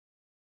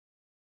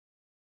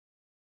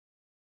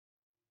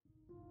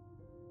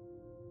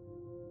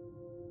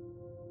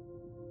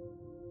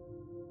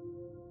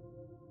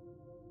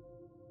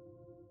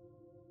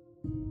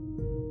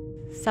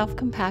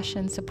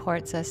Self-compassion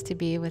supports us to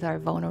be with our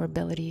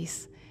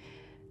vulnerabilities,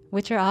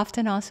 which are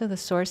often also the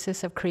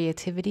sources of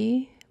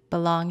creativity,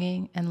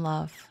 belonging, and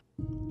love.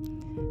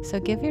 So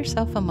give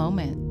yourself a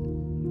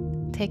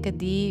moment. Take a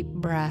deep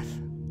breath.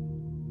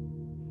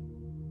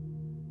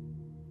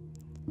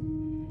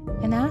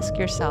 And ask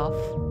yourself,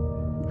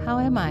 how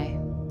am I?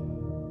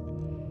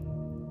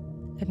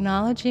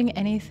 Acknowledging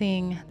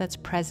anything that's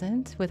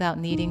present without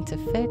needing to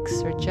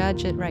fix or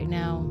judge it right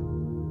now.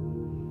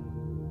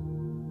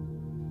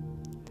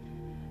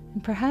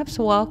 And perhaps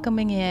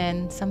welcoming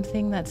in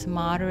something that's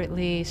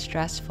moderately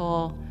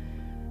stressful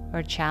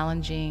or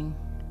challenging.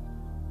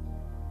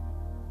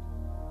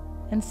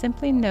 And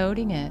simply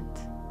noting it.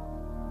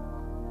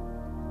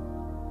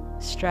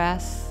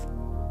 Stress,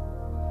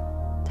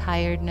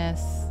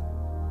 tiredness,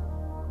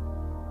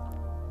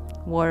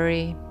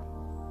 worry.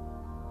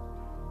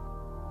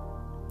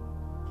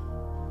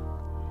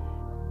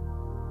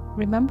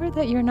 Remember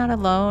that you're not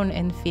alone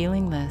in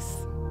feeling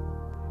this,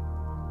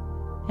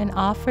 and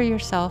offer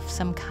yourself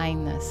some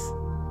kindness.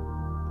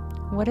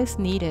 What is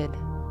needed?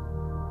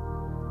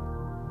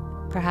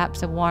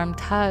 Perhaps a warm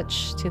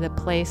touch to the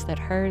place that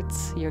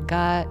hurts, your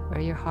gut or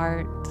your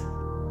heart.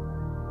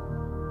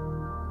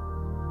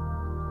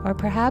 Or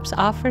perhaps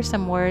offer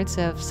some words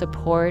of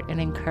support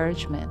and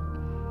encouragement.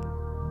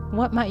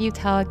 What might you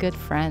tell a good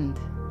friend?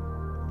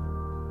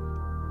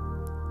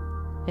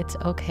 It's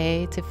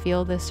okay to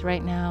feel this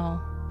right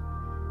now.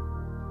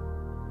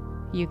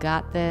 You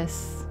got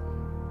this.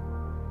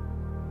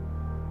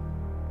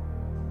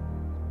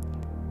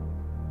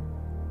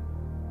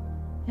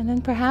 And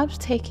then perhaps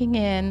taking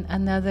in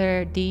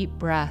another deep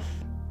breath.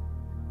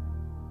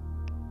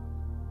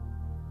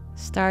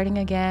 Starting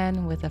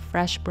again with a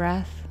fresh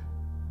breath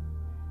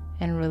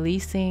and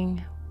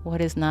releasing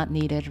what is not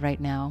needed right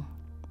now.